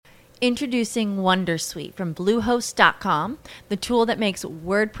Introducing Wondersuite from Bluehost.com, the tool that makes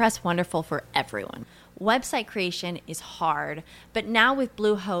WordPress wonderful for everyone. Website creation is hard, but now with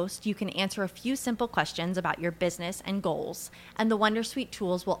Bluehost, you can answer a few simple questions about your business and goals, and the Wondersuite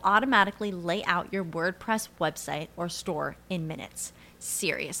tools will automatically lay out your WordPress website or store in minutes.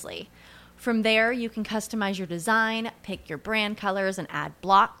 Seriously. From there, you can customize your design, pick your brand colors, and add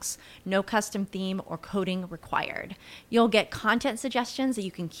blocks. No custom theme or coding required. You'll get content suggestions that you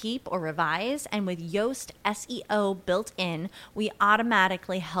can keep or revise, and with Yoast SEO built in, we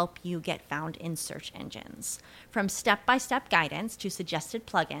automatically help you get found in search engines. From step-by-step guidance to suggested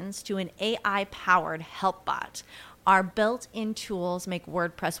plugins to an AI-powered help bot, our built-in tools make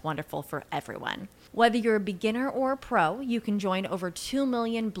WordPress wonderful for everyone. Whether you're a beginner or a pro, you can join over 2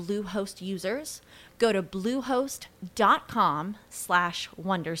 million Bluehost users. Go to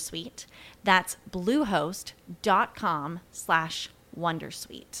bluehost.com/wondersuite. That's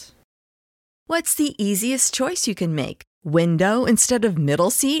bluehost.com/wondersuite. What's the easiest choice you can make? Window instead of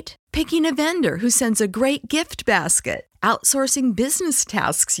middle seat? Picking a vendor who sends a great gift basket? Outsourcing business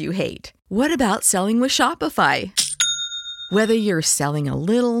tasks you hate? What about selling with Shopify? Whether you're selling a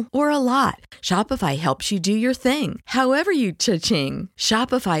little or a lot, Shopify helps you do your thing, however you cha-ching.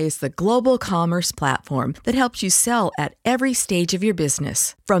 Shopify is the global commerce platform that helps you sell at every stage of your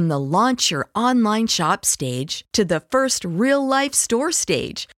business. From the launch your online shop stage to the first real-life store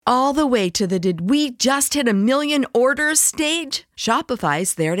stage, all the way to the did we just hit a million orders stage?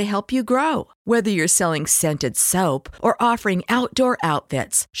 Shopify's there to help you grow. Whether you're selling scented soap or offering outdoor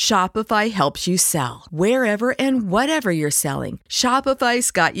outfits, Shopify helps you sell. Wherever and whatever you're selling,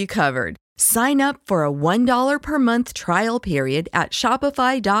 Shopify's got you covered. Sign up for a $1 per month trial period at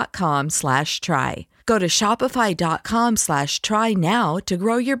shopify.com/try. Go to shopify.com/try now to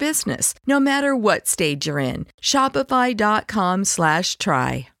grow your business, no matter what stage you're in.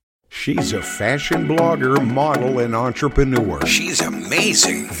 Shopify.com/try. She's a fashion blogger, model, and entrepreneur. She's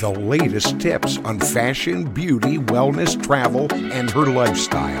amazing. The latest tips on fashion, beauty, wellness, travel, and her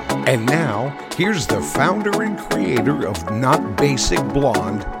lifestyle. And now, here's the founder and creator of Not Basic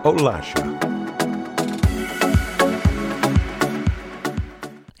Blonde, Olasha.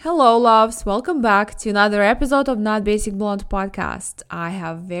 Hello, loves. Welcome back to another episode of Not Basic Blonde podcast. I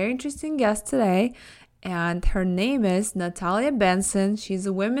have a very interesting guest today, and her name is Natalia Benson. She's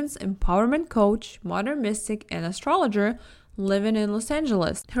a women's empowerment coach, modern mystic, and astrologer living in Los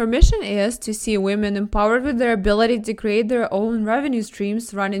Angeles. Her mission is to see women empowered with their ability to create their own revenue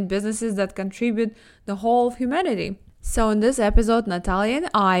streams, running businesses that contribute the whole of humanity. So in this episode, Natalia and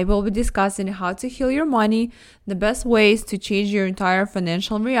I will be discussing how to heal your money, the best ways to change your entire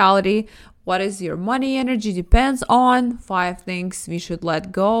financial reality, what is your money energy depends on, 5 things we should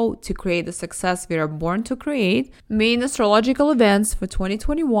let go to create the success we are born to create, main astrological events for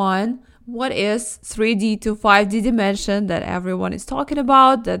 2021, what is 3D to 5D dimension that everyone is talking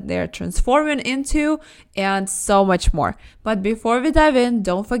about, that they're transforming into, and so much more. But before we dive in,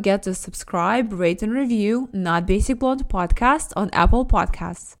 don't forget to subscribe, rate, and review Not Basic Blonde podcast on Apple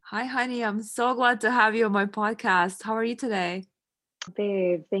Podcasts. Hi, honey. I'm so glad to have you on my podcast. How are you today?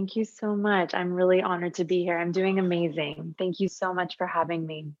 Babe, thank you so much. I'm really honored to be here. I'm doing amazing. Thank you so much for having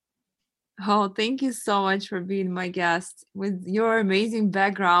me. Oh, thank you so much for being my guest. With your amazing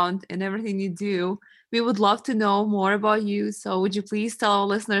background and everything you do, we would love to know more about you. So would you please tell our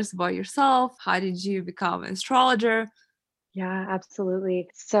listeners about yourself? How did you become an astrologer? Yeah, absolutely.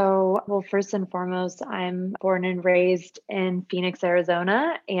 So, well, first and foremost, I'm born and raised in Phoenix,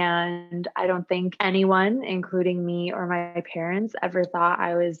 Arizona, and I don't think anyone, including me or my parents, ever thought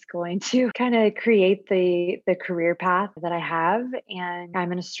I was going to kind of create the career path that I have. And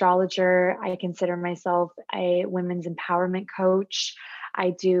I'm an astrologer. I consider myself a women's empowerment coach.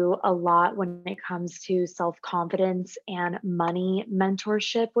 I do a lot when it comes to self-confidence and money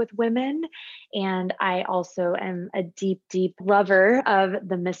mentorship with women. And I also am a deep, deep lover of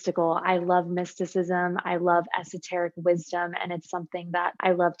the mystical. I love mysticism. I love esoteric wisdom. And it's something that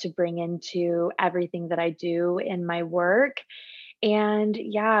I love to bring into everything that I do in my work. And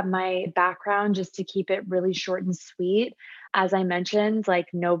yeah, my background, just to keep it really short and sweet, as I mentioned, like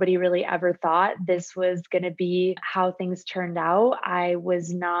nobody really ever thought this was going to be how things turned out. I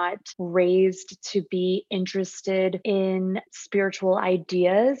was not raised to be interested in spiritual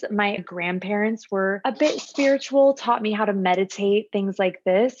ideas. My grandparents were a bit spiritual, taught me how to meditate, things like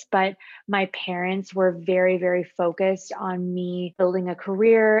this, but my parents were very, very focused on me building a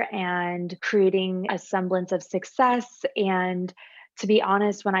career and creating a semblance of success. And to be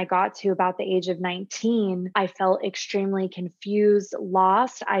honest, when I got to about the age of 19, I felt extremely confused,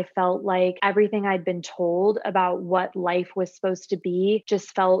 lost. I felt like everything I'd been told about what life was supposed to be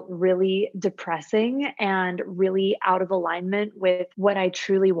just felt really depressing and really out of alignment with what I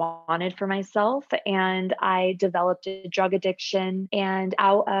truly wanted for myself. And I developed a drug addiction. And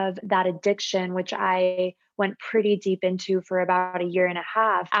out of that addiction, which I went pretty deep into for about a year and a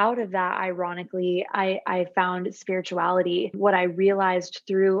half. Out of that, ironically, I found spirituality. What I realized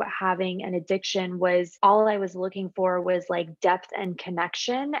through having an addiction was all I was looking for was like depth and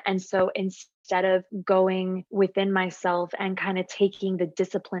connection. And so instead of going within myself and kind of taking the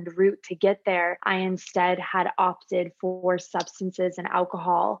disciplined route to get there, I instead had opted for substances and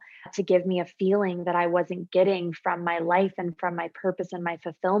alcohol to give me a feeling that I wasn't getting from my life and from my purpose and my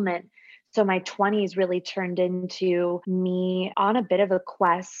fulfillment. So my 20s really turned into me on a bit of a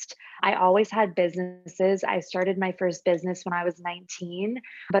quest. I always had businesses. I started my first business when I was 19,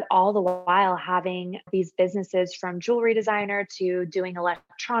 but all the while having these businesses, from jewelry designer to doing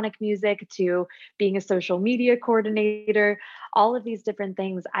electronic music to being a social media coordinator, all of these different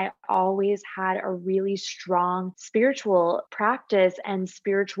things, I always had a really strong spiritual practice and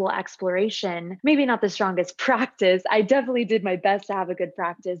spiritual exploration. Maybe not the strongest practice. I definitely did my best to have a good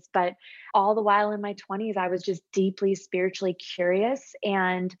practice, but all the while in my 20s, I was just deeply spiritually curious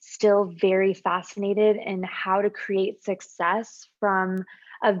and still very fascinated in how to create success from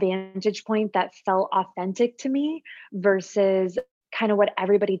a vantage point that felt authentic to me versus kind of what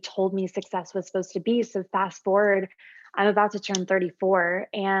everybody told me success was supposed to be. So fast forward, I'm about to turn 34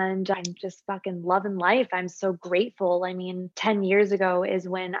 and I'm just fucking loving life. I'm so grateful. I mean, 10 years ago is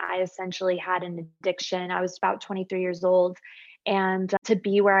when I essentially had an addiction. I was about 23 years old. And to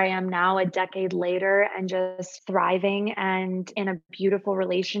be where I am now, a decade later, and just thriving and in a beautiful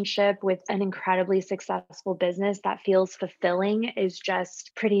relationship with an incredibly successful business that feels fulfilling is just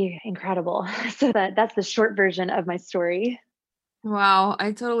pretty incredible. So that's the short version of my story. Wow,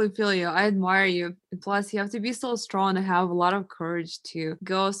 I totally feel you. I admire you. Plus, you have to be so strong and have a lot of courage to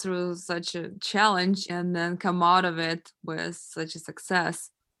go through such a challenge and then come out of it with such a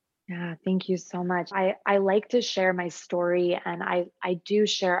success. Yeah, thank you so much. I like to share my story, and I do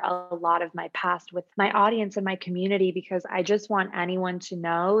share a lot of my past with my audience and my community because I just want anyone to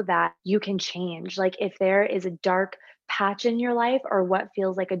know that you can change. Like if there is a dark patch in your life or what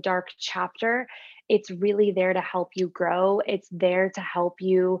feels like a dark chapter, it's really there to help you grow. It's there to help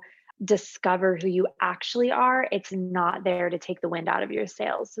you discover who you actually are. It's not there to take the wind out of your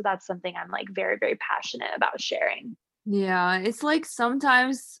sails. So that's something I'm like very, very passionate about sharing. Yeah, it's like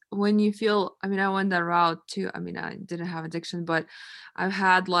sometimes when you feel, I mean, I went that route too. I mean, I didn't have addiction, but I've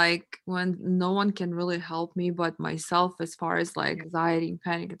had like when no one can really help me but myself as far as like anxiety and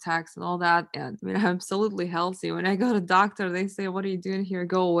panic attacks and all that. And I mean, I'm absolutely healthy. When I go to doctor, they say, "What are you doing here?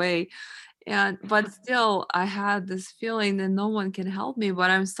 Go away." And but still, I had this feeling that no one can help me, but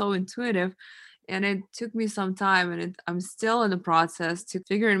I'm so intuitive. And it took me some time, and I'm still in the process to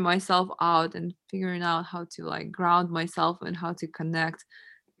figuring myself out and figuring out how to like ground myself and how to connect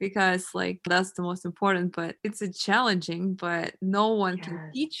because like that's the most important. But it's a challenging, but no one can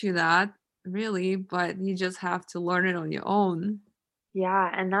Yes. teach you that really, but you just have to learn it on your own.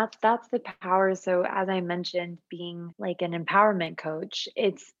 Yeah, and that's the power. So as I mentioned, being like an empowerment coach,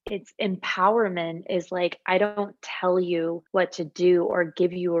 it's empowerment is like I don't tell you what to do or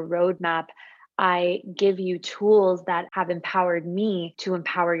give you a roadmap. I give you tools that have empowered me to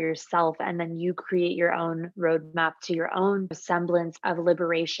empower yourself, and then you create your own roadmap to your own semblance of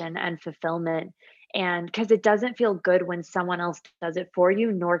liberation and fulfillment. And because it doesn't feel good when someone else does it for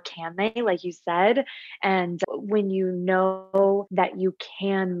you, nor can they, like you said. And when you know that you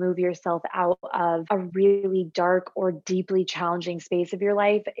can move yourself out of a really dark or deeply challenging space of your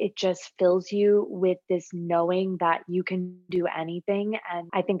life, it just fills you with this knowing that you can do anything. And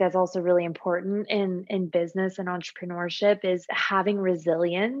I think that's also really important in business and entrepreneurship is having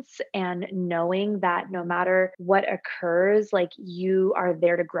resilience and knowing that no matter what occurs, like you are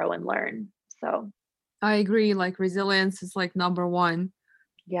there to grow and learn. So, I agree, like resilience is like number one.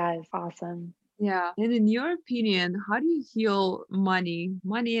 yes, awesome. Yeah. And in your opinion, how do you heal money?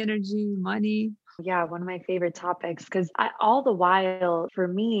 Money energy, money? Yeah, one of my favorite topics because all the while for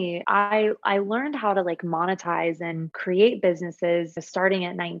me, I learned how to like monetize and create businesses starting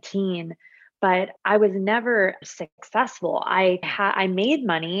at 19, but I was never successful. I made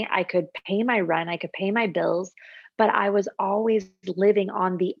money, I could pay my rent, I could pay my bills, but I was always living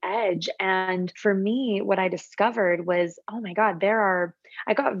on the edge. And for me, what I discovered was, oh my God,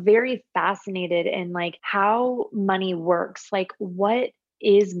 I got very fascinated in like how money works. Like what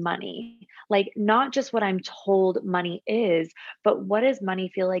is money? like not just what I'm told money is, but what does money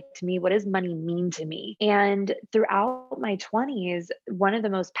feel like to me? What does money mean to me? And throughout my 20s, one of the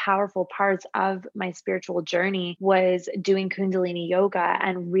most powerful parts of my spiritual journey was doing Kundalini yoga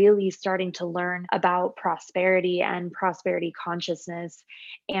and really starting to learn about prosperity and prosperity consciousness,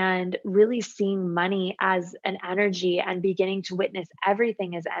 and really seeing money as an energy and beginning to witness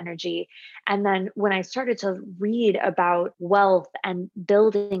everything as energy. And then when I started to read about wealth and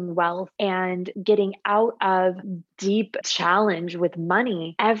building wealth and getting out of deep challenge with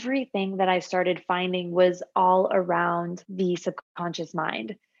money, everything that I started finding was all around the subconscious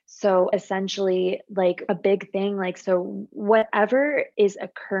mind. So essentially, like a big thing, like, so whatever is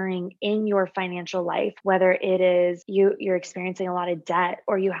occurring in your financial life, whether it is you're experiencing a lot of debt,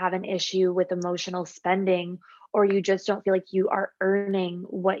 or you have an issue with emotional spending, or you just don't feel like you are earning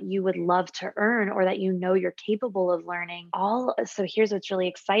what you would love to earn, or that you know you're capable of learning, all so here's what's really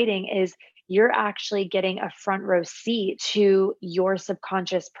exciting is you're actually getting a front row seat to your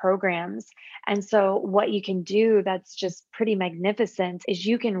subconscious programs. And so, what you can do that's just pretty magnificent is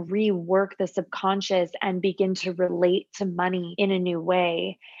you can rework the subconscious and begin to relate to money in a new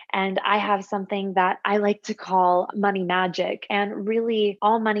way. And I have something that I like to call money magic. And really,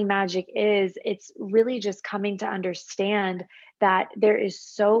 all money magic is, it's really just coming to understand that there is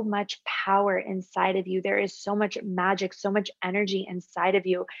so much power inside of you. There is so much magic, so much energy inside of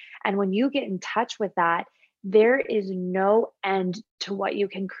you. And when you get in touch with that, there is no end to what you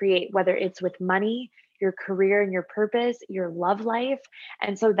can create, whether it's with money, your career and your purpose, your love life.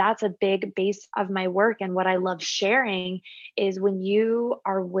 And so that's a big base of my work. And what I love sharing is when you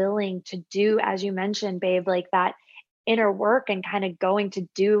are willing to do, as you mentioned, babe, like that inner work and kind of going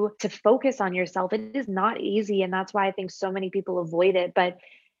to focus on yourself. It is not easy. And that's why I think so many people avoid it. But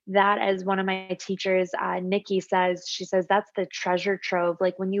that, as one of my teachers, Nikki says, she says, that's the treasure trove.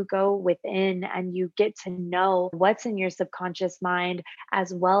 Like when you go within and you get to know what's in your subconscious mind,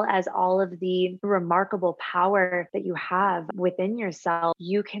 as well as all of the remarkable power that you have within yourself,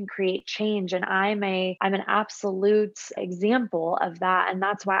 you can create change. And I'm an absolute example of that. And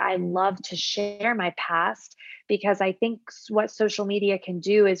that's why I love to share my past, because I think what social media can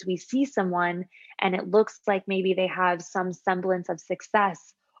do is we see someone and it looks like maybe they have some semblance of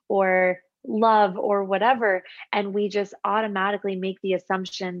success or love or whatever, and we just automatically make the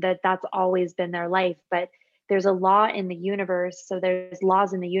assumption that that's always been their life. But there's a law in the universe. So there's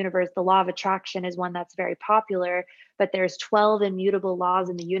laws in the universe. The law of attraction is one that's very popular, but there's 12 immutable laws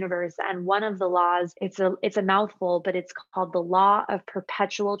in the universe. And one of the laws, it's a mouthful, but it's called the law of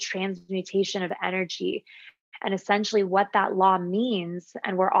perpetual transmutation of energy. And essentially, what that law means,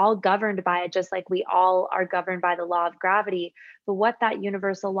 and we're all governed by it, just like we all are governed by the law of gravity. But what that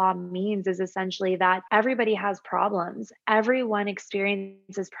universal law means is essentially that everybody has problems. Everyone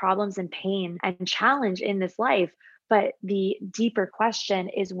experiences problems and pain and challenge in this life. But the deeper question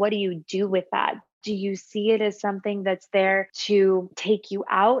is, what do you do with that? Do you see it as something that's there to take you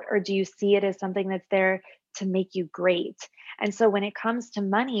out, or do you see it as something that's there to make you great? And so when it comes to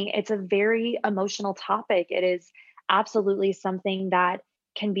money, it's a very emotional topic. It is absolutely something that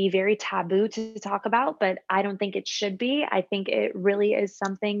can be very taboo to talk about, but I don't think it should be. I think it really is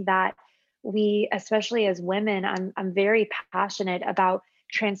something that we, especially as women, I'm very passionate about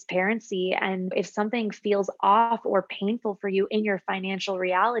transparency. And if something feels off or painful for you in your financial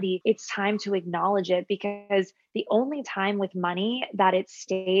reality, it's time to acknowledge it, because the only time with money that it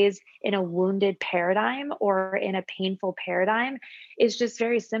stays in a wounded paradigm or in a painful paradigm is just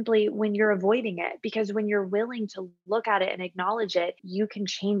very simply when you're avoiding it. Because when you're willing to look at it and acknowledge it, you can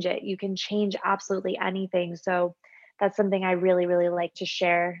change it. You can change absolutely anything. So that's something I really, really like to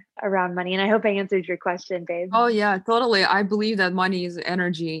share around money. And I hope I answered your question, babe. Oh yeah, totally. I believe that money is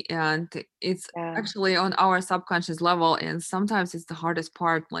energy and it's Yeah. actually on our subconscious level. And sometimes it's the hardest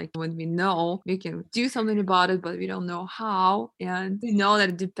part. Like when we know we can do something about it, but we don't know how. And we know that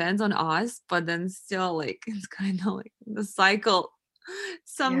it depends on us, but then still like it's kind of like the cycle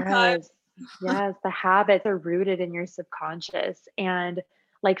sometimes. Yes. Yes. The habits are rooted in your subconscious. And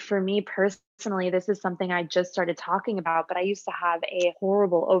like for me personally, this is something I just started talking about, but I used to have a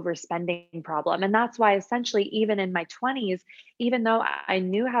horrible overspending problem. And that's why essentially, even in my 20s, even though I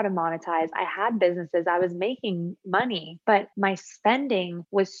knew how to monetize, I had businesses, I was making money, but my spending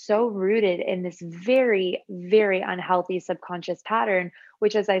was so rooted in this very, very unhealthy subconscious pattern,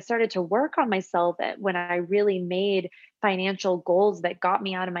 which as I started to work on myself, when I really made financial goals that got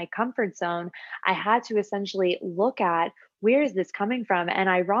me out of my comfort zone, I had to essentially look at where is this coming from? And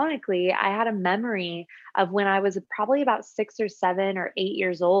ironically, I had a memory of when I was probably about 6 or 7 or 8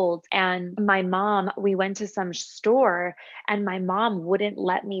 years old. And my mom, we went to some store and my mom wouldn't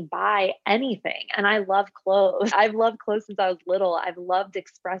let me buy anything. And I love clothes. I've loved clothes since I was little. I've loved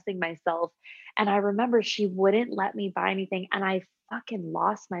expressing myself. And I remember she wouldn't let me buy anything. And I fucking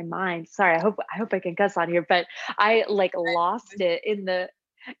lost my mind. Sorry, I hope I can cuss on here, but I like lost it in the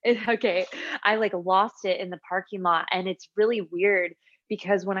okay. I like lost it in the parking lot. And it's really weird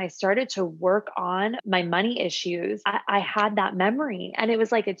because when I started to work on my money issues, I had that memory and it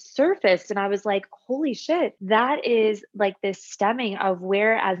was like it surfaced. And I was like, holy shit, that is like this stemming of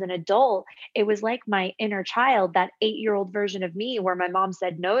where, as an adult, it was like my inner child, that 8-year-old version of me, where my mom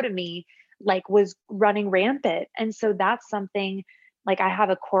said no to me, like was running rampant. And so that's something like I have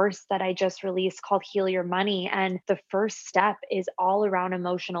a course that I just released called Heal Your Money. And the first step is all around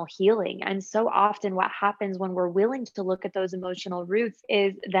emotional healing. And so often, what happens when we're willing to look at those emotional roots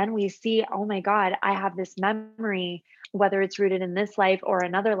is then we see, oh my God, I have this memory, whether it's rooted in this life or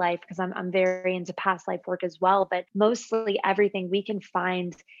another life, because I'm very into past life work as well. But mostly everything we can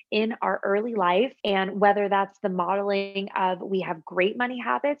find in our early life. And whether that's the modeling of we have great money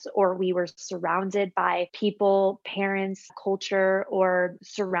habits or we were surrounded by people, parents, culture, or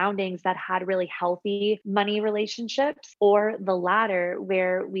surroundings that had really healthy money relationships, or the latter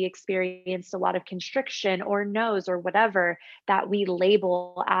where we experienced a lot of constriction or no's or whatever that we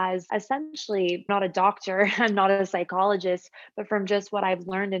label as essentially not a doctor, I'm not a psychologist, but from just what I've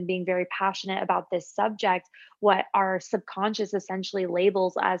learned and being very passionate about this subject, what our subconscious essentially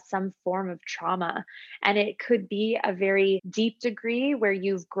labels as some form of trauma. And it could be a very deep degree where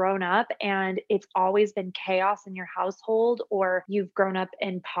you've grown up and it's always been chaos in your household, or you've grown up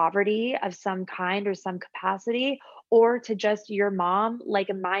in poverty of some kind or some capacity, or to just your mom, like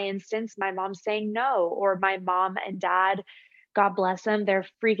in my instance, my mom saying no, or my mom and dad, God bless them, they're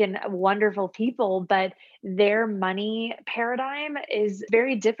freaking wonderful people, but their money paradigm is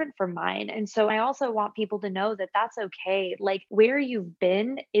very different from mine. And so I also want people to know that that's okay. Like where you've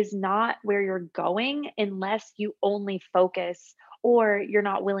been is not where you're going unless you only focus or you're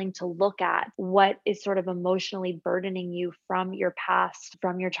not willing to look at what is sort of emotionally burdening you from your past,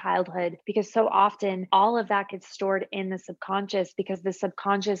 from your childhood. Because so often all of that gets stored in the subconscious, because the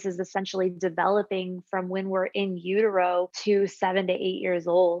subconscious is essentially developing from when we're in utero to 7 to 8 years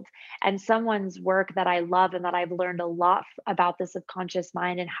old. And someone's work that I love and that I've learned a lot about the subconscious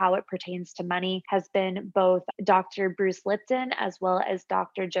mind and how it pertains to money has been both Dr. Bruce Lipton as well as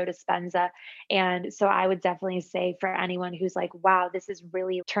Dr. Joe Dispenza. And so I would definitely say for anyone who's like, wow, this is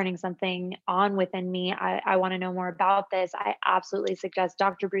really turning something on within me, I want to know more about this, I absolutely suggest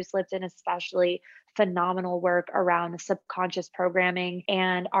Dr. Bruce Lipton, especially. Phenomenal work around subconscious programming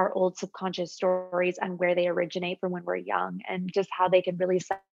and our old subconscious stories and where they originate from when we're young, and just how they can really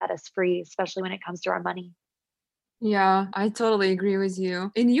set us free, especially when it comes to our money. Yeah, I totally agree with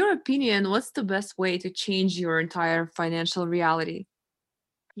you. In your opinion, what's the best way to change your entire financial reality?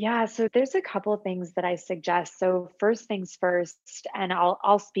 Yeah, so there's a couple of things that I suggest. So first things first, and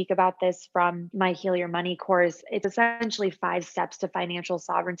I'll speak about this from my Heal Your Money course. It's essentially 5 steps to financial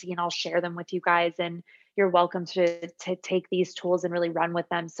sovereignty, and I'll share them with you guys. And you're welcome to take these tools and really run with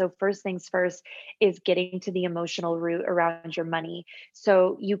them. So first things first is getting to the emotional root around your money.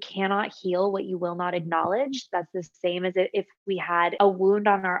 So you cannot heal what you will not acknowledge. That's the same as if we had a wound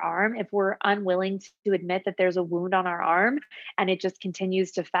on our arm. If we're unwilling to admit that there's a wound on our arm, and it just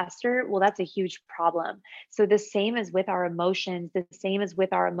continues to fester, well, that's a huge problem. So the same as with our emotions, the same as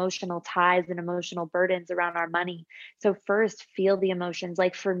with our emotional ties and emotional burdens around our money. So first, feel the emotions.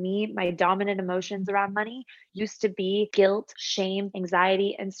 Like for me, my dominant emotions around money used to be guilt, shame,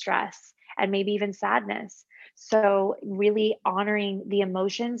 anxiety, and stress, and maybe even sadness. So, really honoring the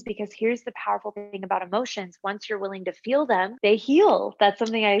emotions, because here's the powerful thing about emotions. Once you're willing to feel them, they heal. That's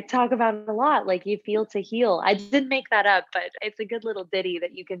something I talk about a lot. Like, you feel to heal. I didn't make that up, but it's a good little ditty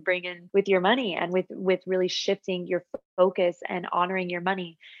that you can bring in with your money and with really shifting your focus and honoring your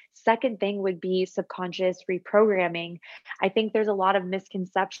money. Second thing would be subconscious reprogramming. I think there's a lot of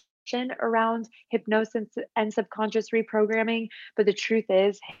misconception around hypnosis and subconscious reprogramming, but the truth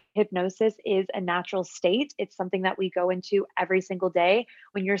is hypnosis is a natural state. It's something that we go into every single day.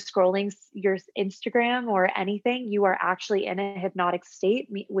 When you're scrolling your Instagram or anything, you are actually in a hypnotic state,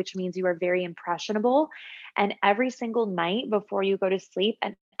 which means you are very impressionable. And every single night before you go to sleep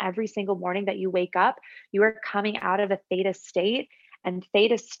and every single morning that you wake up, you are coming out of a theta state. And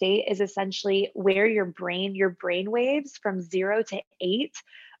theta state is essentially where your brain waves from 0 to 8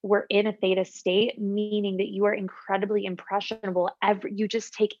 we're in a theta state, meaning that you are incredibly impressionable. You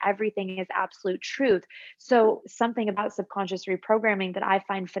just take everything as absolute truth. So something about subconscious reprogramming that I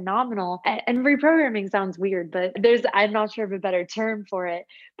find phenomenal, and reprogramming sounds weird, but I'm not sure of a better term for it,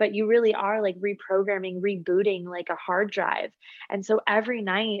 but you really are like reprogramming, rebooting like a hard drive. And so every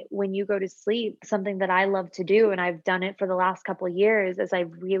night when you go to sleep, something that I love to do, and I've done it for the last couple of years as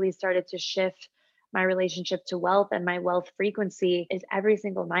I've really started to shift my relationship to wealth and my wealth frequency, is every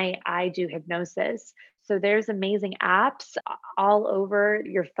single night I do hypnosis. So there's amazing apps all over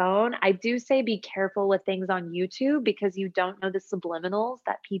your phone. I do say be careful with things on YouTube because you don't know the subliminals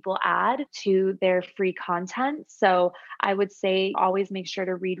that people add to their free content. So I would say always make sure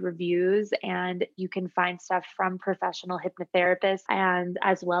to read reviews, and you can find stuff from professional hypnotherapists and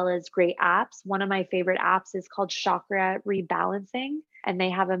as well as great apps. One of my favorite apps is called Chakra Rebalancing, and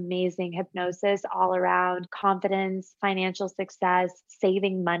they have amazing hypnosis all around confidence, financial success,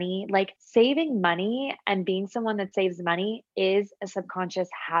 saving money. Like saving money and being someone that saves money is a subconscious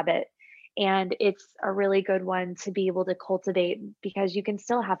habit. And it's a really good one to be able to cultivate because you can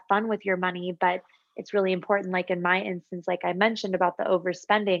still have fun with your money, but it's really important. Like in my instance, like I mentioned about the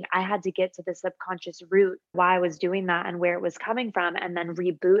overspending, I had to get to the subconscious root why I was doing that and where it was coming from, and then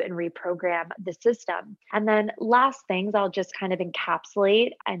reboot and reprogram the system. And then last things I'll just kind of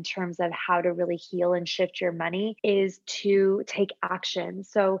encapsulate in terms of how to really heal and shift your money is to take action.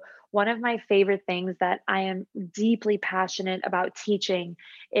 So one of my favorite things that I am deeply passionate about teaching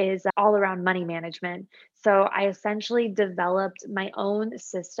is all around money management. So I essentially developed my own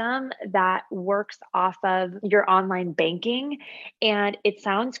system that works off of your online banking. And it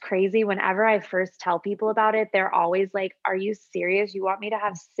sounds crazy. Whenever I first tell people about it, they're always like, are you serious? You want me to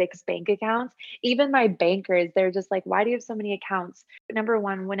have 6 bank accounts? Even my bankers, they're just like, why do you have so many accounts? Number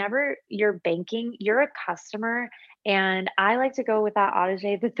one, whenever you're banking, you're a customer. And I like to go with that adage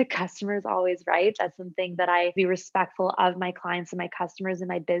that the customer is always right. That's something that I be respectful of my clients and my customers in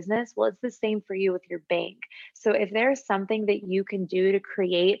my business. Well, it's the same for you with your bank. So if there's something that you can do to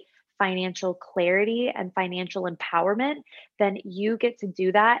create financial clarity and financial empowerment, then you get to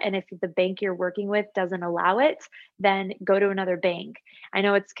do that. And if the bank you're working with doesn't allow it, then go to another bank. I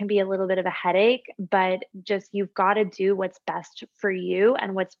know it can be a little bit of a headache, but just you've got to do what's best for you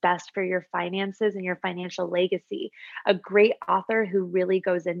and what's best for your finances and your financial legacy. A great author who really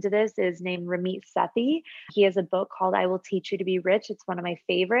goes into this is named Ramit Sethi. He has a book called I Will Teach You to Be Rich. It's one of my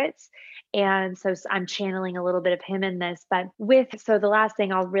favorites. And so I'm channeling a little bit of him in this. But so the last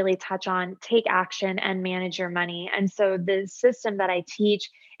thing I'll really touch on, take action and manage your money. And so the system that I teach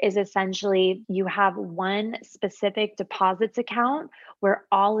is essentially you have one specific deposits account where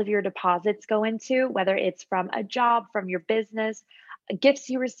all of your deposits go into, whether it's from a job, from your business, gifts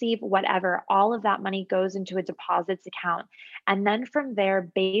you receive, whatever, all of that money goes into a deposits account. And then from there,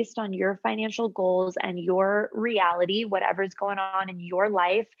 based on your financial goals and your reality, whatever's going on in your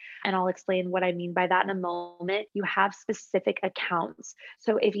life, and I'll explain what I mean by that in a moment, you have specific accounts.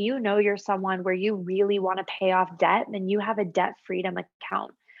 So if you know you're someone where you really want to pay off debt, then you have a debt freedom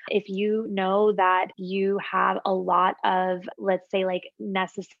account. If you know that you have a lot of, let's say, like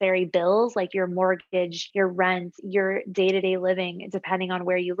necessary bills, like your mortgage, your rent, your day-to-day living, depending on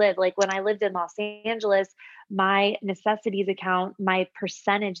where you live. Like when I lived in Los Angeles, my necessities account, my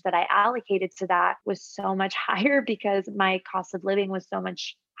percentage that I allocated to that was so much higher because my cost of living was so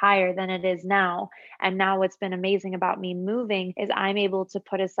much higher than it is now. And now what's been amazing about me moving is I'm able to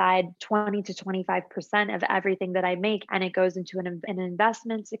put aside 20 to 25% of everything that I make, and it goes into an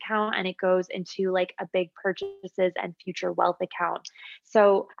investments account, and it goes into like a big purchases and future wealth account.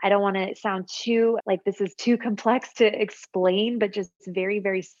 So I don't want to sound too like this is too complex to explain, but just very,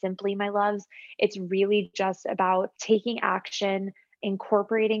 very simply, my loves, it's really just about taking action,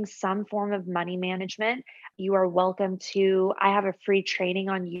 incorporating some form of money management. You are welcome to, I have a free training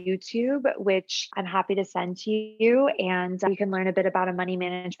on YouTube, which I'm happy to send to you. And you can learn a bit about a money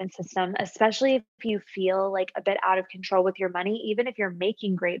management system, especially if you feel like a bit out of control with your money, even if you're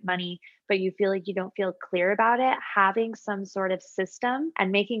making great money, but you feel like you don't feel clear about it. Having some sort of system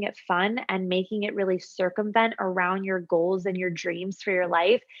and making it fun and making it really circumvent around your goals and your dreams for your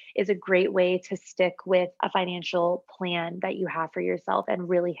life is a great way to stick with a financial plan that you have for yourself and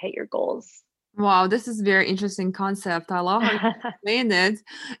really hit your goals. Wow, this is very interesting concept. I love how you explained it.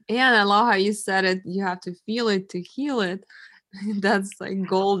 And I love how you said it. You have to feel it to heal it. That's like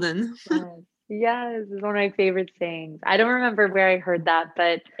golden. Yes, it's one of my favorite things. I don't remember where I heard that,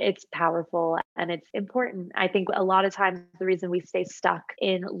 but it's powerful and it's important. I think a lot of times the reason we stay stuck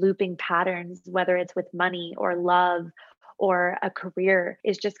in looping patterns, whether it's with money or love or a career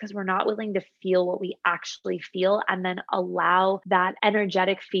is just because we're not willing to feel what we actually feel and then allow that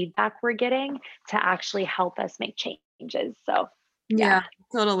energetic feedback we're getting to actually help us make changes. So, yeah. Yeah,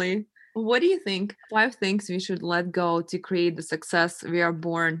 totally. What do you think? 5 things we should let go to create the success we are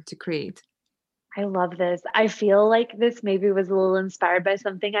born to create. I love this. I feel like this maybe was a little inspired by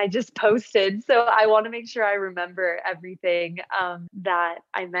something I just posted. So I want to make sure I remember everything that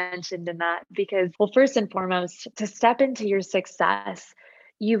I mentioned in that because, well, first and foremost, to step into your success,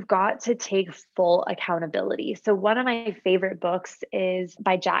 you've got to take full accountability. So one of my favorite books is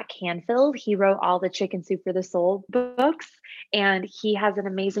by Jack Canfield. He wrote all the Chicken Soup for the Soul books, and he has an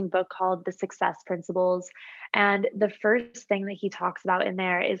amazing book called The Success Principles. And the first thing that he talks about in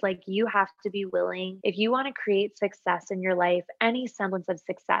there is like, you have to be willing, if you want to create success in your life, any semblance of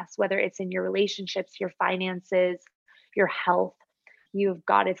success, whether it's in your relationships, your finances, your health, you've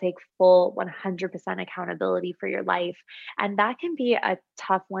got to take full 100% accountability for your life. And that can be a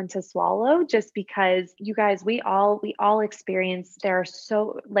tough one to swallow just because you guys, we all experience, there are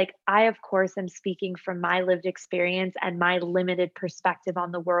so, like, I of course am speaking from my lived experience and my limited perspective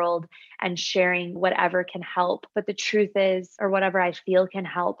on the world and sharing whatever can help. But the truth is, or whatever I feel can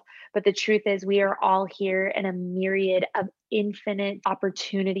help. But the truth is, we are all here in a myriad of infinite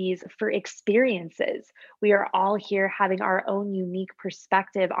opportunities for experiences. We are all here having our own unique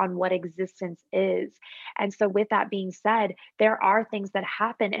perspective on what existence is. And so, with that being said, there are things that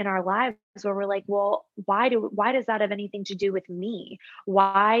happen in our lives where we're like, well, why does that have anything to do with me?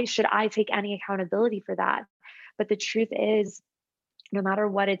 Why should I take any accountability for that? But the truth is, no matter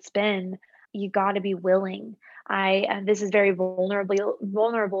what it's been, you got to be willing. And this is very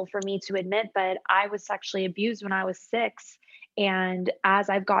vulnerable for me to admit, but I was sexually abused when I was 6. And as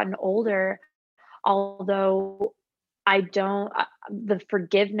I've gotten older, although I don't, the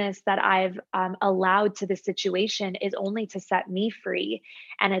forgiveness that I've allowed to the situation is only to set me free.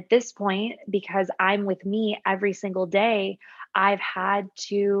 And at this point, because I'm with me every single day, I've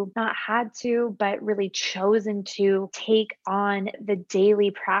not had to, but really chosen to take on the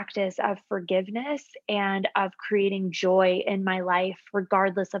daily practice of forgiveness and of creating joy in my life,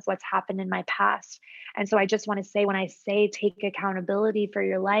 regardless of what's happened in my past. And so I just want to say, when I say take accountability for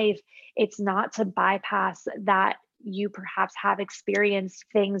your life, it's not to bypass that you perhaps have experienced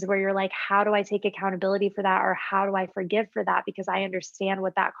things where you're like, how do I take accountability for that? Or how do I forgive for that? Because I understand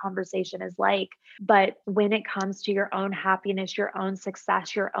what that conversation is like. But when it comes to your own happiness, your own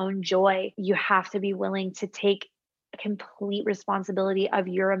success, your own joy, you have to be willing to take complete responsibility of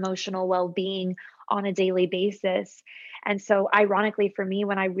your emotional well-being on a daily basis. And so, ironically, for me,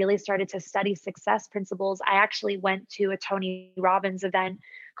 when I really started to study success principles, I actually went to a Tony Robbins event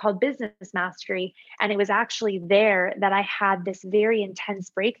called Business Mastery. And it was actually there that I had this very intense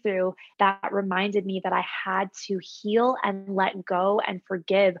breakthrough that reminded me that I had to heal and let go and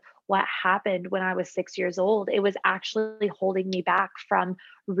forgive what happened when I was 6 years old. It was actually holding me back from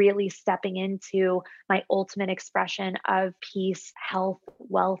really stepping into my ultimate expression of peace, health,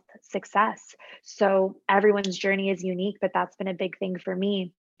 wealth, success. So everyone's journey is unique, but that's been a big thing for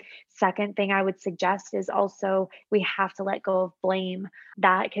me. Second thing I would suggest is also we have to let go of blame.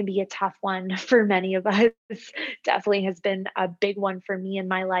 That can be a tough one for many of us. Definitely has been a big one for me in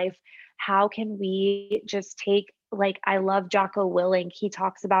my life. How can we just take, like, I love Jocko Willing. He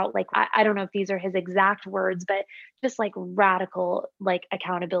talks about, like, I don't know if these are his exact words, but just like radical, like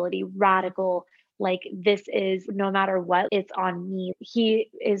accountability, radical, like, this is no matter what, it's on me. He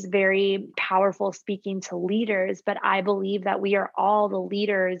is very powerful speaking to leaders, but I believe that we are all the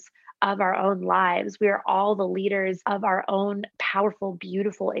leaders of our own lives. We are all the leaders of our own powerful,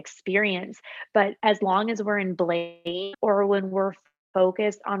 beautiful experience. But as long as we're in blame or when we're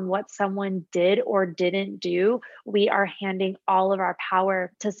focused on what someone did or didn't do, we are handing all of our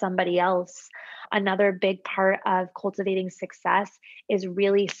power to somebody else. Another big part of cultivating success is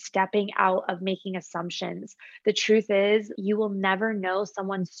really stepping out of making assumptions. The truth is, you will never know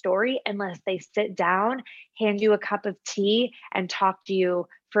someone's story unless they sit down, hand you a cup of tea, and talk to you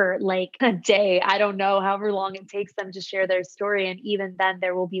for like a day. I don't know, however long it takes them to share their story. And even then,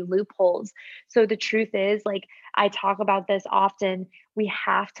 there will be loopholes. So the truth is, like, I talk about this often. We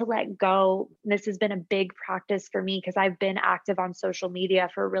have to let go. This has been a big practice for me because I've been active on social media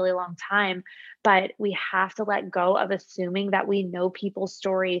for a really long time, but we have to let go of assuming that we know people's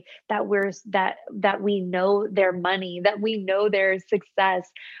story, that we know their money, that we know their success.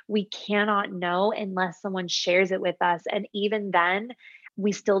 We cannot know unless someone shares it with us. And even then,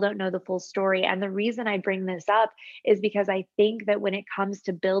 we still don't know the full story. And the reason I bring this up is because I think that when it comes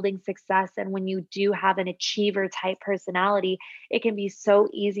to building success and when you do have an achiever type personality, it can be so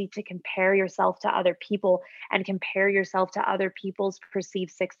easy to compare yourself to other people and compare yourself to other people's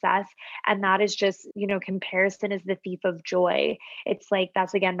perceived success. And that is just, comparison is the thief of joy. It's like,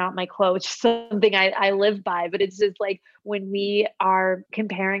 that's again, not my quote, it's just something I live by, but it's just like when we are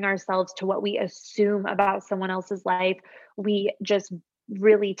comparing ourselves to what we assume about someone else's life, we just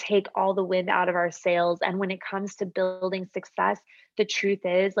really take all the wind out of our sails. And when it comes to building success, the truth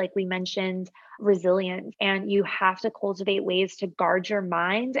is, like we mentioned, resilience. And you have to cultivate ways to guard your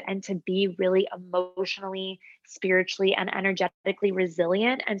mind and to be really emotionally, spiritually, and energetically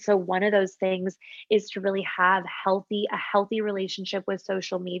resilient. And so one of those things is to really have a healthy relationship with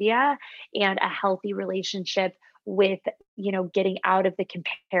social media and a healthy relationship with, getting out of the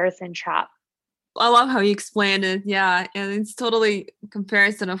comparison trap. I love how you explained it. Yeah. And it's totally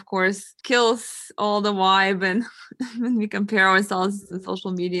comparison, of course, kills all the vibe. And when we compare ourselves to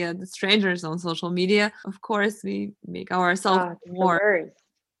social media, the strangers on social media, of course, we make ourselves It's the more. worst.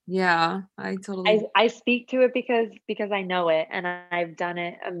 Yeah, I totally. I speak to it because I know it and I've done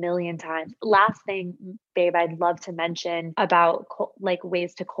it a million times. Last thing, babe, I'd love to mention about like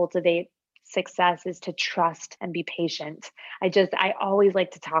ways to cultivate success is to trust and be patient. I always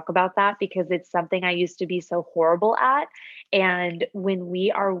like to talk about that because it's something I used to be so horrible at. And when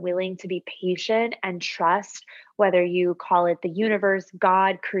we are willing to be patient and trust, whether you call it the universe,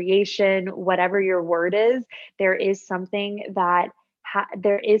 God, creation, whatever your word is, there is something that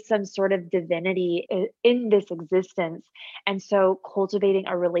there is some sort of divinity in this existence. And so cultivating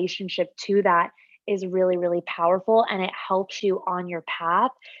a relationship to that is really, really powerful. And it helps you on your path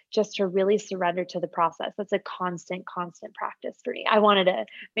just to really surrender to the process. That's a constant practice for me. I wanted to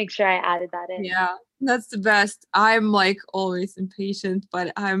make sure I added that in. Yeah, that's the best. I'm like always impatient,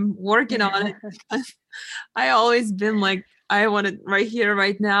 but I'm working on it. I always been like, I want it right here,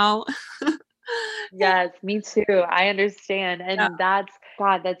 right now. Yes, me too. I understand. And Yeah. that's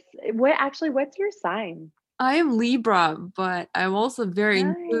what's your sign? I am Libra, but I'm also very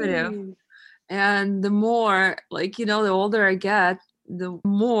intuitive. Nice. And the more, like, the older I get, the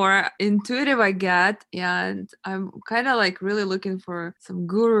more intuitive I get. And I'm kind of like really looking for some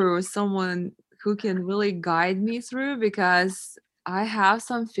guru or someone who can really guide me through, because I have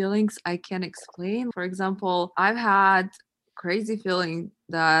some feelings I can't explain. For example, I've had crazy feeling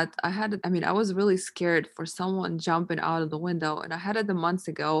that I was really scared for someone jumping out of the window, and I had it months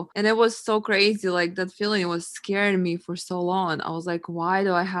ago, and it was so crazy. Like that feeling was scaring me for so long. I was like, why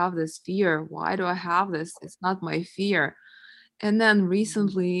do I have this fear? Why do I have this? It's not my fear. And then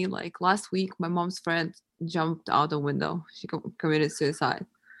recently, like last week, my mom's friend jumped out the window. She committed suicide.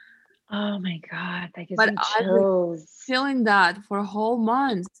 Oh my God, that gives But me I've been chills. feeling that for a whole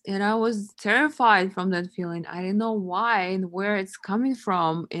month, and I was terrified from that feeling. I didn't know why and where it's coming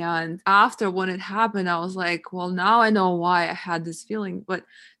from. And after when it happened, I was like, well, now I know why I had this feeling. But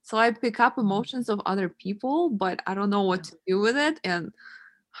so I pick up emotions of other people, but I don't know what to do with it and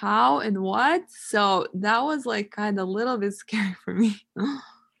how and what. So that was like kind of a little bit scary for me.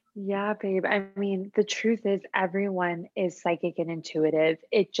 Yeah, babe. I mean, the truth is, everyone is psychic and intuitive.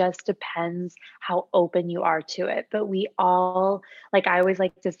 It just depends how open you are to it. But we all, like I always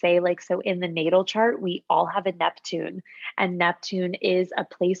like to say, like, so in the natal chart, we all have a Neptune, and Neptune is a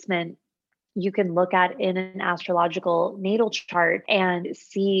placement you can look at in an astrological natal chart and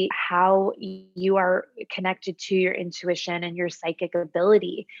see how you are connected to your intuition and your psychic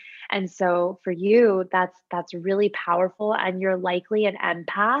ability. And so for you, that's really powerful, and you're likely an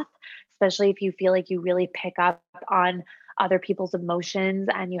empath, especially if you feel like you really pick up on other people's emotions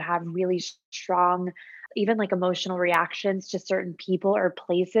and you have really strong even like emotional reactions to certain people or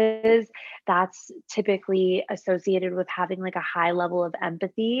places. That's typically associated with having like a high level of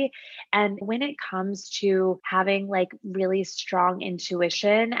empathy. And when it comes to having like really strong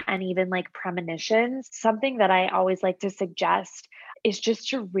intuition and even like premonitions, something that I always like to suggest is just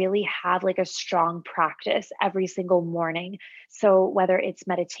to really have like a strong practice every single morning. So whether it's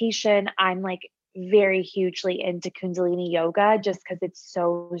meditation, I'm like very hugely into Kundalini yoga just because it's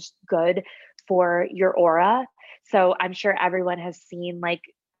so good for your aura. So I'm sure everyone has seen like,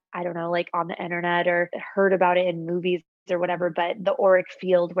 I don't know, like on the internet or heard about it in movies or whatever, but the auric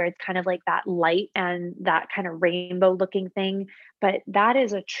field where it's kind of like that light and that kind of rainbow looking thing. But that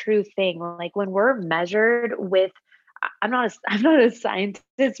is a true thing. Like when we're measured with, I'm not a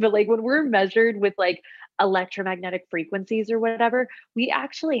scientist, but like when we're measured with like electromagnetic frequencies or whatever, we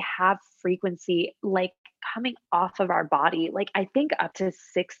actually have frequency like coming off of our body, like I think up to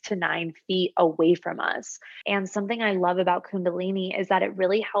 6 to 9 feet away from us. And something I love about Kundalini is that it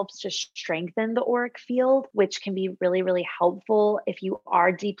really helps to strengthen the auric field, which can be really, really helpful if you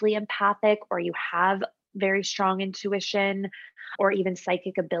are deeply empathic or you have very strong intuition or even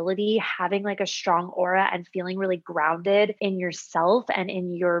psychic ability. Having like a strong aura and feeling really grounded in yourself and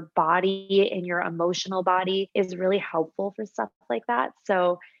in your body, in your emotional body, is really helpful for stuff like that.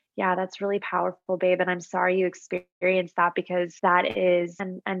 So yeah, that's really powerful, babe. And I'm sorry you experienced that, because that is,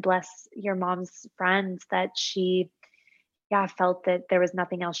 and bless your mom's friends that she, yeah, felt that there was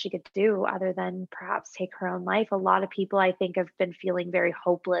nothing else she could do other than perhaps take her own life. A lot of people, I think, have been feeling very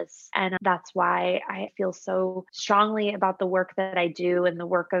hopeless. And that's why I feel so strongly about the work that I do and the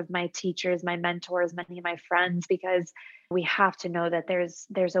work of my teachers, my mentors, many of my friends, because we have to know that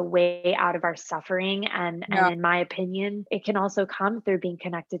there's a way out of our suffering. And Yeah, in my opinion, it can also come through being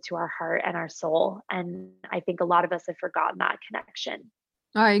connected to our heart and our soul. And I think a lot of us have forgotten that connection.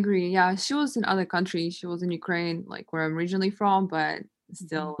 I agree. Yeah, she was in other countries. She was in Ukraine, like where I'm originally from, but Mhm.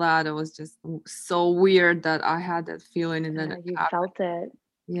 still, that it was just so weird that I had that feeling and then it You happened. felt it.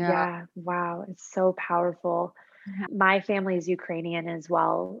 Yeah. Yeah. Wow. It's so powerful. Yeah. My family is Ukrainian as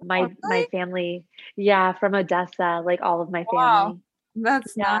well. Oh, My really? family, yeah, from Odessa, like all of my Wow. family.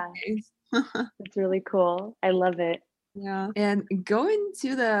 That's Yeah, nice. it's really cool. I love it. Yeah. And going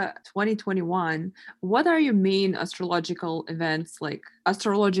to the 2021, what are your main astrological events, like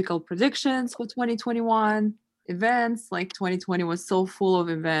astrological predictions for 2021 events? Like 2020 was so full of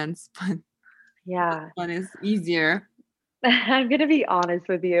events, but Yeah. one is easier. I'm gonna be honest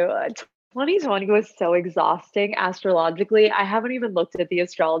with you. 2020 was so exhausting astrologically. I haven't even looked at the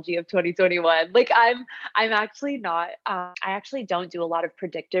astrology of 2021. Like I'm actually not I actually don't do a lot of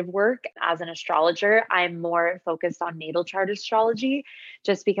predictive work as an astrologer. I'm more focused on natal chart astrology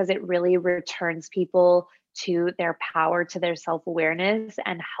just because it really returns people to their power, to their self-awareness,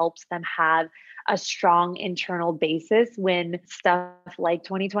 and helps them have a strong internal basis when stuff like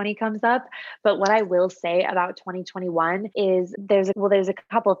 2020 comes up. But what I will say about 2021 is there's a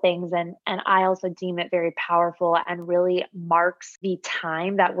couple things, and I also deem it very powerful and really marks the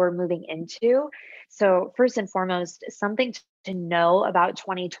time that we're moving into. So first and foremost, something to know about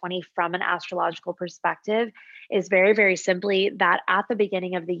 2020 from an astrological perspective is very, very simply that at the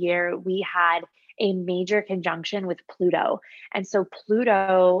beginning of the year, we had a major conjunction with Pluto. And so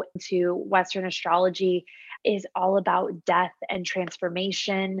Pluto to Western astrology is all about death and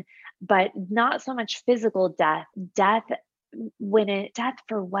transformation, but not so much physical death, death death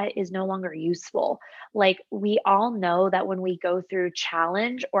for what is no longer useful. Like we all know that when we go through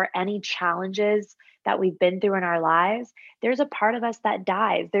challenge or any challenges that we've been through in our lives, there's a part of us that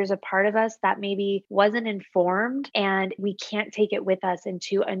dies. There's a part of us that maybe wasn't informed, and we can't take it with us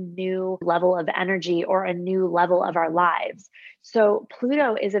into a new level of energy or a new level of our lives. So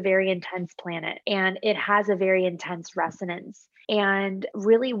Pluto is a very intense planet and it has a very intense resonance. And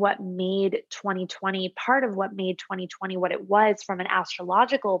really, what made 2020, part of what made 2020 what it was from an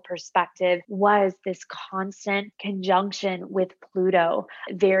astrological perspective, was this constant conjunction with Pluto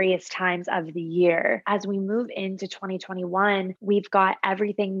various times of the year. As we move into 2021, we've got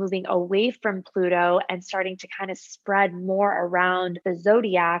everything moving away from Pluto and starting to kind of spread more around the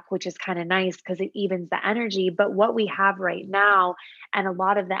zodiac, which is kind of nice because it evens the energy. But what we have right now, and a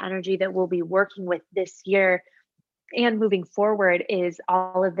lot of the energy that we'll be working with this year and moving forward, is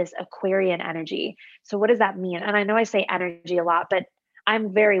all of this Aquarian energy. So what does that mean? And I know I say energy a lot, but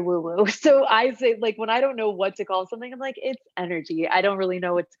I'm very woo woo. So I say, like, when I don't know what to call something, I'm like, it's energy. I don't really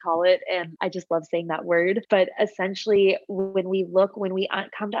know what to call it. And I just love saying that word. But essentially, when we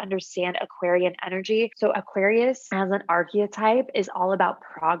come to understand Aquarian energy, so Aquarius as an archetype is all about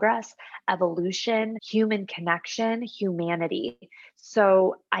progress, evolution, human connection, humanity.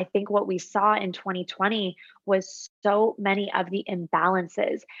 So I think what we saw in 2020 was so many of the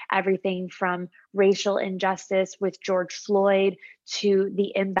imbalances, everything from racial injustice with George Floyd to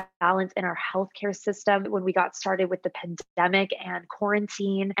the imbalance in our healthcare system when we got started with the pandemic and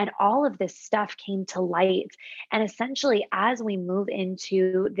quarantine. And all of this stuff came to light. And essentially, as we move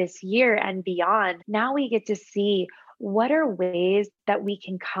into this year and beyond, now we get to see what are ways that we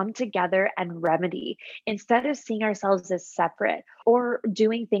can come together and remedy instead of seeing ourselves as separate or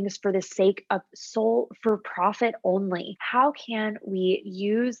doing things for the sake of soul for profit only. How can we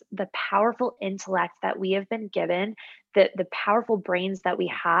use the powerful intellect that we have been given, the powerful brains that we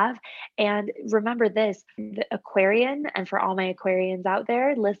have? And remember this, the Aquarian, and for all my Aquarians out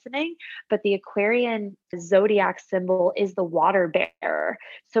there listening, but the Aquarian zodiac symbol is the water bearer.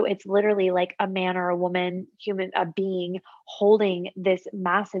 So it's literally like a man or a woman, a being holding this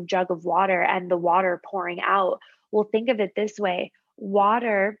massive jug of water and the water pouring out. Well, think of it this way.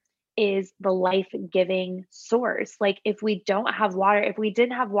 Water is the life-giving source. Like if we don't have water, if we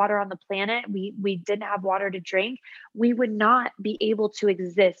didn't have water on the planet, we didn't have water to drink, we would not be able to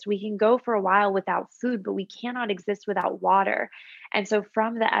exist. We can go for a while without food, but we cannot exist without water. And so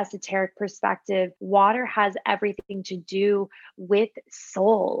from the esoteric perspective, water has everything to do with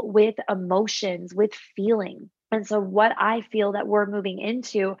soul, with emotions, with feeling. And so, what I feel that we're moving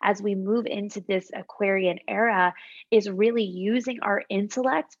into as we move into this Aquarian era is really using our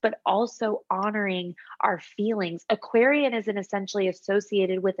intellect, but also honoring our feelings. Aquarian isn't essentially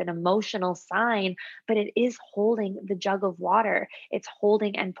associated with an emotional sign, but it is holding the jug of water. It's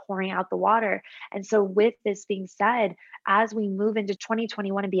holding and pouring out the water. And so, with this being said, as we move into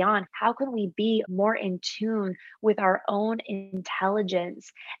 2021 and beyond, how can we be more in tune with our own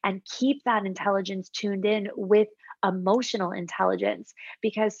intelligence and keep that intelligence tuned in with emotional intelligence?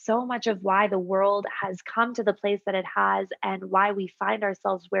 Because so much of why the world has come to the place that it has and why we find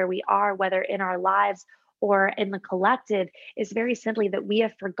ourselves where we are, whether in our lives or in the collective, is very simply that we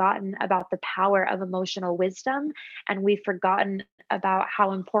have forgotten about the power of emotional wisdom, and we've forgotten about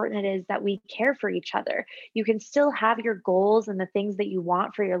how important it is that we care for each other. You can still have your goals and the things that you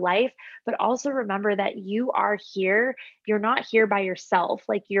want for your life, but also remember that you are here. You're not here by yourself.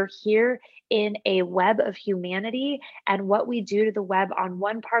 Like you're here in a web of humanity, and what we do to the web on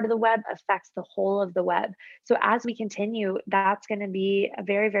one part of the web affects the whole of the web. So as we continue, that's going to be a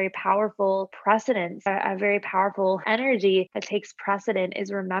very, very powerful precedent, a very powerful energy that takes precedent,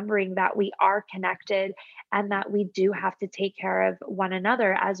 is remembering that we are connected and that we do have to take care of one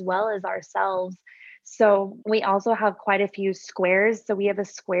another as well as ourselves. So we also have quite a few squares. So we have a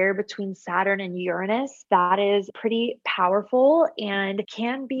square between Saturn and Uranus that is pretty powerful and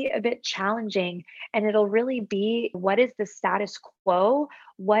can be a bit challenging. And it'll really be, what is the status quo?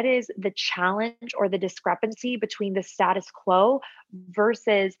 What is the challenge or the discrepancy between the status quo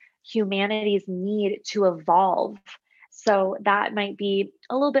versus humanity's need to evolve? So that might be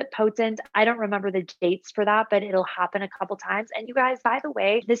a little bit potent. I don't remember the dates for that, but it'll happen a couple times. And you guys, by the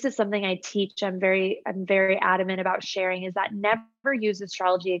way, this is something I teach. I'm very adamant about sharing, is that never use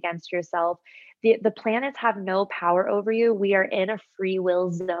astrology against yourself. The planets have no power over you. We are in a free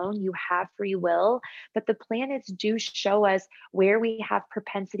will zone. You have free will, but the planets do show us where we have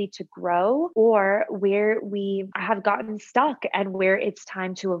propensity to grow or where we have gotten stuck and where it's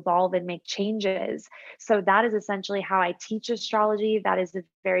time to evolve and make changes. So that is essentially how I teach astrology. That is a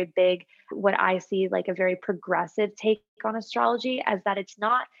very big, what I see like a very progressive take on astrology, as that it's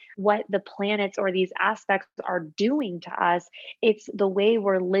not what the planets or these aspects are doing to us, it's the way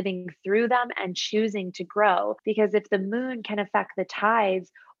we're living through them and choosing to grow. Because if the moon can affect the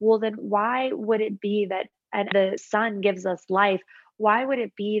tides, well, then why would it be that, and the sun gives us life, why would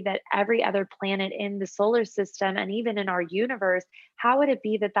it be that every other planet in the solar system and even in our universe, how would it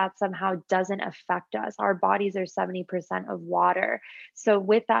be that that somehow doesn't affect us? Our bodies are 70% of water. So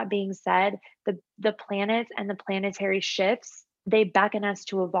with that being said, the planets and the planetary shifts, they beckon us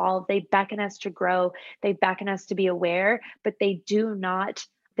to evolve, they beckon us to grow, they beckon us to be aware, but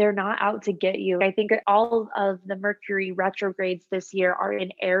they're not out to get you. I think all of the Mercury retrogrades this year are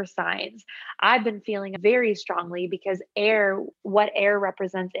in air signs. I've been feeling very strongly because what air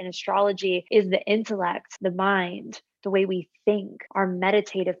represents in astrology is the intellect, the mind, the way we think, our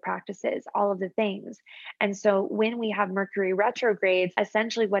meditative practices, all of the things. And so when we have Mercury retrogrades,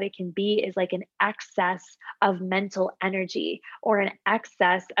 essentially what it can be is like an excess of mental energy or an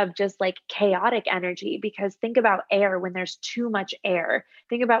excess of just like chaotic energy. Because think about air when there's too much air.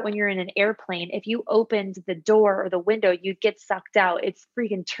 Think about when you're in an airplane. If you opened the door or the window, you'd get sucked out. It's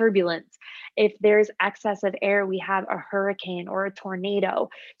freaking turbulence. If there's excess of air, we have a hurricane or a tornado.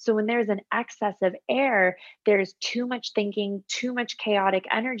 So when there's an excess of air, there's too much thinking, too much chaotic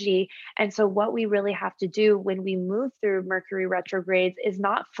energy. And so what we really have to do when we move through Mercury retrogrades is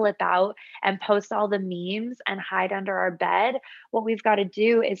not flip out and post all the memes and hide under our bed. What we've got to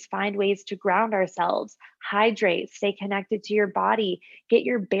do is find ways to ground ourselves, hydrate, stay connected to your body, get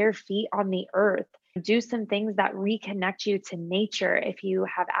your bare feet on the earth. Do some things that reconnect you to nature if you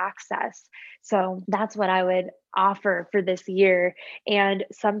have access. So that's what I would offer for this year. And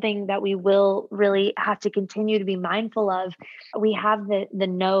something that we will really have to continue to be mindful of. We have the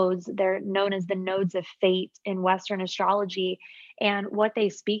nodes, they're known as the nodes of fate in Western astrology. And what they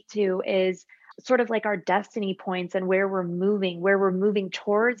speak to is sort of like our destiny points and where we're moving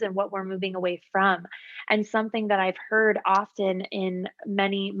towards and what we're moving away from. And something that I've heard often in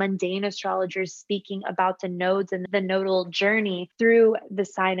many mundane astrologers speaking about the nodes and the nodal journey through the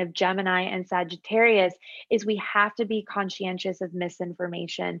sign of Gemini and Sagittarius is we have to be conscientious of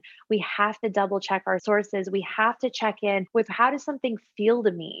misinformation. We have to double check our sources. We have to check in with how does something feel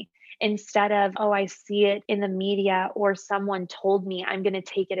to me? Instead of, oh, I see it in the media or someone told me, I'm going to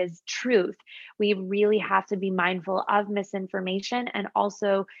take it as truth. We really have to be mindful of misinformation and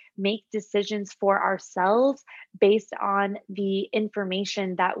also make decisions for ourselves based on the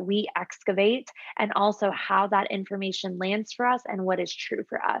information that we excavate and also how that information lands for us and what is true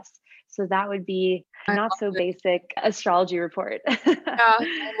for us. So that would be I not so love it. basic astrology report. Yeah,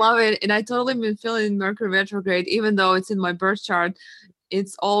 I love it. And I totally been feeling Mercury retrograde, even though it's in my birth chart.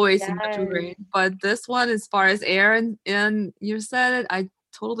 It's always in Yes. retrograde. But this one, as far as air and you said it, I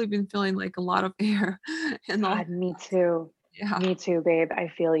totally been feeling like a lot of air and all. God, me too. Yeah. Me too, babe. I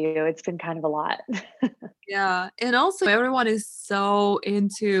feel you. It's been kind of a lot. Yeah. And also everyone is so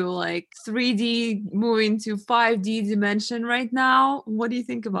into like 3D moving to 5D dimension right now. What do you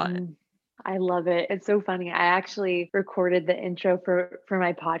think about it? Mm, I love it. It's so funny. I actually recorded the intro for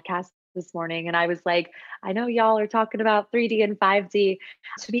my podcast this morning and I was like, I know y'all are talking about 3D and 5D.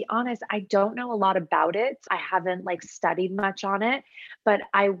 To be honest, I don't know a lot about it. I haven't like studied much on it, but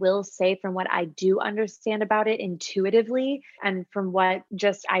I will say from what I do understand about it intuitively and from what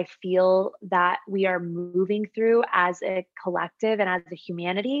just I feel that we are moving through as a collective and as a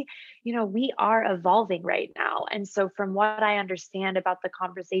humanity, we are evolving right now. And so, from what I understand about the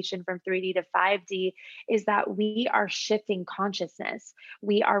conversation from 3D to 5D, is that we are shifting consciousness.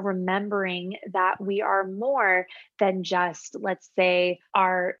 We are remembering that we are more than just, let's say,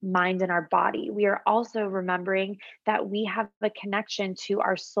 our mind and our body. We are also remembering that we have a connection to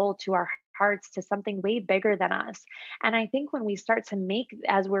our soul, to our hearts, to something way bigger than us. And I think when we start to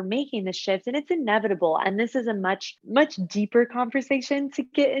as we're making the shift, and it's inevitable, and this is a much, much deeper conversation to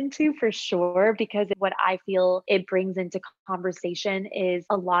get into for sure, because what I feel it brings into conversation is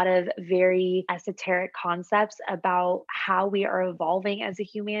a lot of very esoteric concepts about how we are evolving as a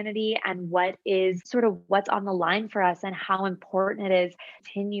humanity and what is sort of what's on the line for us and how important it is to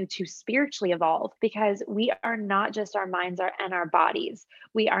continue to spiritually evolve because we are not just our minds and our bodies.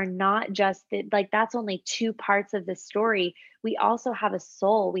 We are not just like that's only two parts of the story. We also have a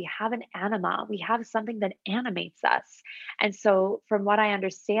soul, we have an anima, we have something that animates us. And so, from what I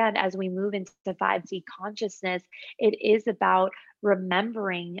understand, as we move into 5D consciousness, it is about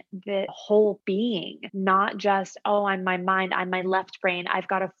remembering the whole being, not just, oh, I'm my mind, I'm my left brain, I've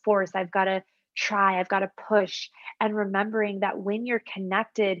got to force, I've got to try, I've got to push. And remembering that when you're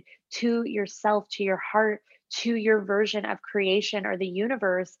connected to yourself, to your heart, to your version of creation or the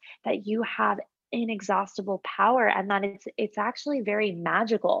universe, that you have inexhaustible power and that it's actually very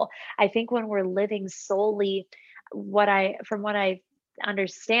magical. I think when we're living solely from what I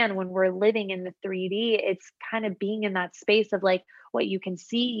understand, when we're living in the 3D, it's kind of being in that space of like what you can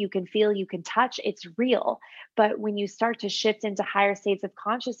see, you can feel, you can touch, it's real. But when you start to shift into higher states of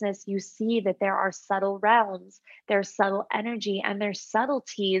consciousness, you see that there are subtle realms, there's subtle energy, and there's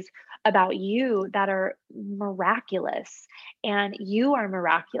subtleties about you that are miraculous. And you are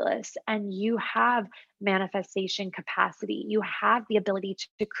miraculous, and you have manifestation capacity. You have the ability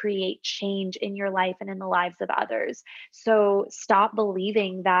to create change in your life and in the lives of others. So stop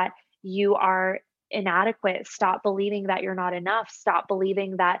believing that you are inadequate. Stop believing that you're not enough. Stop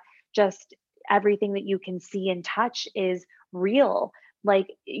believing that just everything that you can see and touch is real.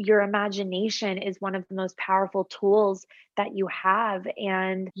 Like your imagination is one of the most powerful tools that you have.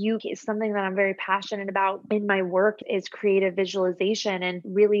 And something that I'm very passionate about in my work is creative visualization and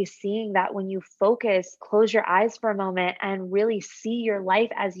really seeing that when you focus, close your eyes for a moment and really see your life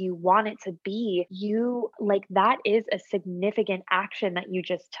as you want it to be, that is a significant action that you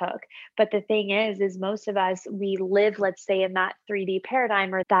just took. But the thing is most of us, we live, let's say, in that 3D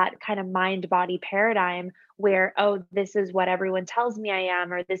paradigm or that kind of mind body paradigm where, oh, this is what everyone tells me I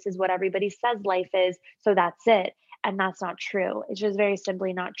am, or this is what everybody says life is. So that's it. And that's not true. It's just very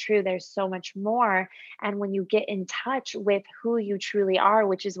simply not true. There's so much more. And when you get in touch with who you truly are,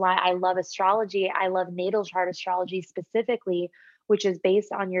 which is why I love astrology, I love natal chart astrology specifically, which is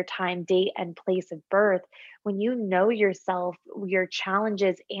based on your time, date, and place of birth. When you know yourself, your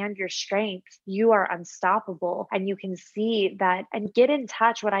challenges and your strengths, you are unstoppable, and you can see that and get in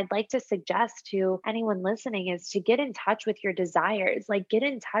touch. What I'd like to suggest to anyone listening is to get in touch with your desires, like get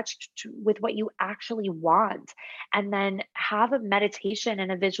in touch with what you actually want, and then have a meditation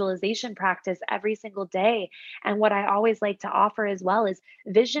and a visualization practice every single day. And what I always like to offer as well is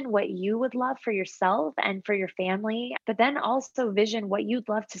vision what you would love for yourself and for your family, but then also vision what you'd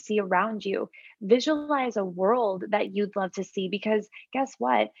love to see around you. Visualize a world that you'd love to see, because guess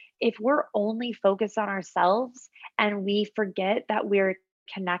what? If we're only focused on ourselves and we forget that we're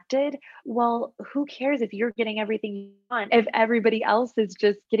connected, well, who cares if you're getting everything you want, if everybody else is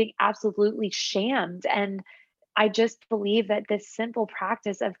just getting absolutely shammed? And I just believe that this simple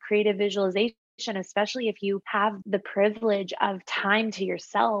practice of creative visualization, especially if you have the privilege of time to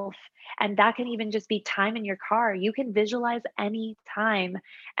yourself, and that can even just be time in your car, you can visualize any time.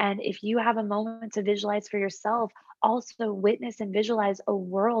 And if you have a moment to visualize for yourself, also witness and visualize a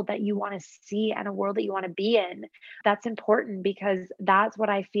world that you want to see and a world that you want to be in. That's important, because that's what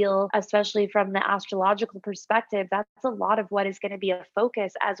I feel, especially from the astrological perspective, that's a lot of what is going to be a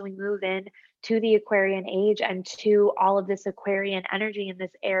focus as we move in to the Aquarian age and to all of this Aquarian energy and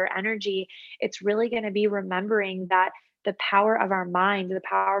this air energy. It's really going to be remembering that the power of our mind, the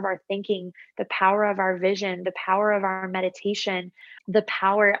power of our thinking, the power of our vision, the power of our meditation, the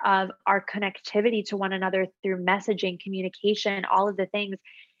power of our connectivity to one another through messaging, communication, all of the things.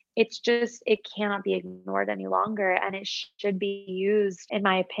 It's just, it cannot be ignored any longer. And it should be used, in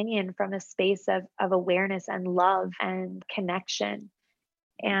my opinion, from a space of awareness and love and connection.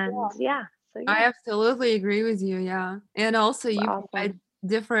 And yeah. So I yeah, absolutely agree with you. Yeah. And also, you provide awesome.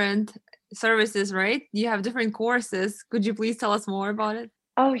 different services, right? You have different courses. Could you please tell us more about it?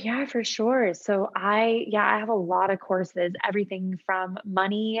 Oh yeah, for sure. So I have a lot of courses, everything from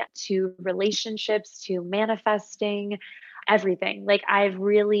money to relationships to manifesting, everything. Like I've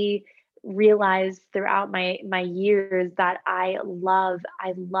really realized throughout my years that I love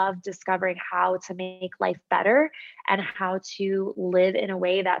discovering how to make life better and how to live in a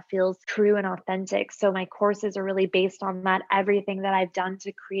way that feels true and authentic. So my courses are really based on that, everything that I've done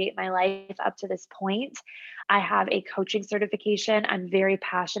to create my life up to this point. I have a coaching certification. I'm very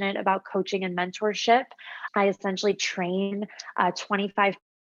passionate about coaching and mentorship. I essentially train 25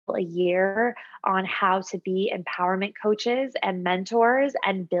 a year on how to be empowerment coaches and mentors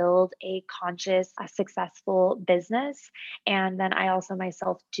and build a conscious, successful business. And then I also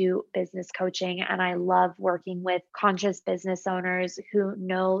myself do business coaching, and I love working with conscious business owners who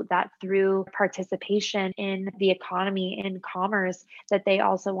know that through participation in the economy, in commerce, that they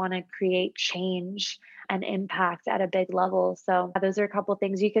also want to create change and impact at a big level. So those are a couple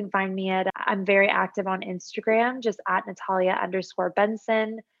things you can find me at. I'm very active on Instagram, just at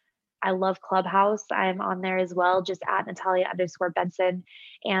Natalia_Benson. I love Clubhouse. I'm on there as well, just at Natalia_Benson.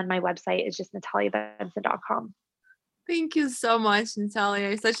 And my website is just nataliabenson.com. Thank you so much, Natalia.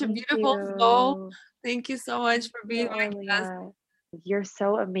 You're such a Thank beautiful soul. you. Thank you so much for being my guest. Aliyah. You're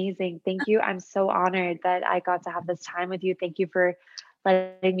so amazing. Thank you. I'm so honored that I got to have this time with you. Thank you for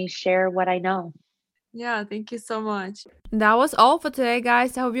letting me share what I know. Yeah, thank you so much. That was all for today,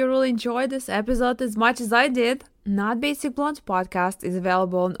 guys. I hope you really enjoyed this episode as much as I did. Not Basic Blonde podcast is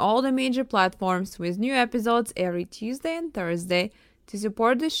available on all the major platforms with new episodes every Tuesday and Thursday. To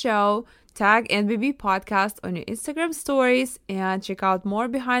support the show, tag NBB Podcast on your Instagram stories and check out more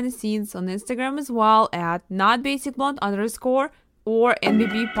behind the scenes on Instagram as well at notbasicblonde_ or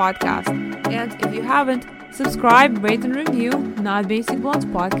NBB Podcast. And if you haven't, subscribe, rate, and review Not Basic Blonde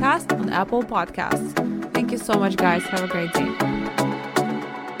Podcast on Apple Podcasts. Thank you so much, guys. Have a great day.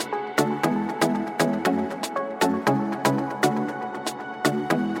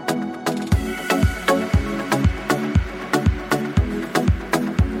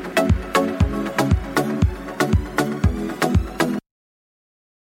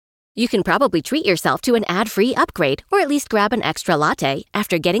 You can probably treat yourself to an ad-free upgrade or at least grab an extra latte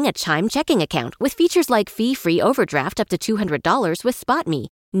after getting a Chime checking account with features like fee-free overdraft up to $200 with SpotMe.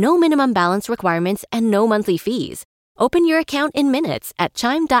 No minimum balance requirements and no monthly fees. Open your account in minutes at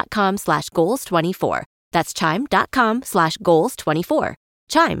chime.com/goals24. That's chime.com/goals24.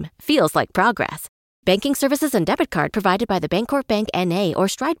 Chime feels like progress. Banking services and debit card provided by the Bancorp Bank N.A. or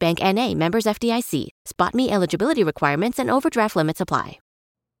Stride Bank N.A. members FDIC. SpotMe eligibility requirements and overdraft limits apply.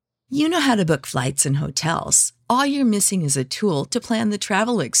 You know how to book flights and hotels. All you're missing is a tool to plan the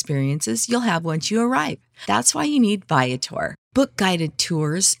travel experiences you'll have once you arrive. That's why you need Viator. Book guided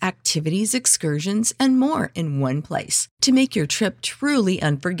tours, activities, excursions, and more in one place to make your trip truly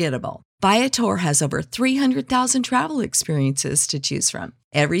unforgettable. Viator has over 300,000 travel experiences to choose from.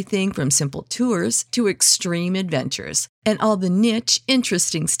 Everything from simple tours to extreme adventures and all the niche,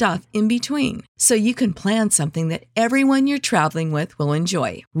 interesting stuff in between. So you can plan something that everyone you're traveling with will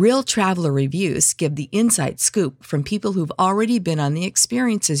enjoy. Real traveler reviews give the inside scoop from people who've already been on the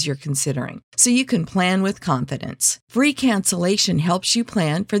experiences you're considering. So you can plan with confidence. Free cancellation helps you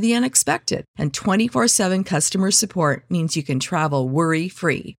plan for the unexpected. And 24/7 customer support means you can travel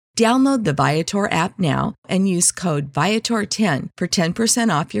worry-free. Download the Viator app now and use code Viator10 for 10%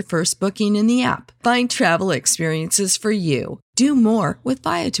 off your first booking in the app. Find travel experiences for you. Do more with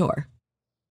Viator.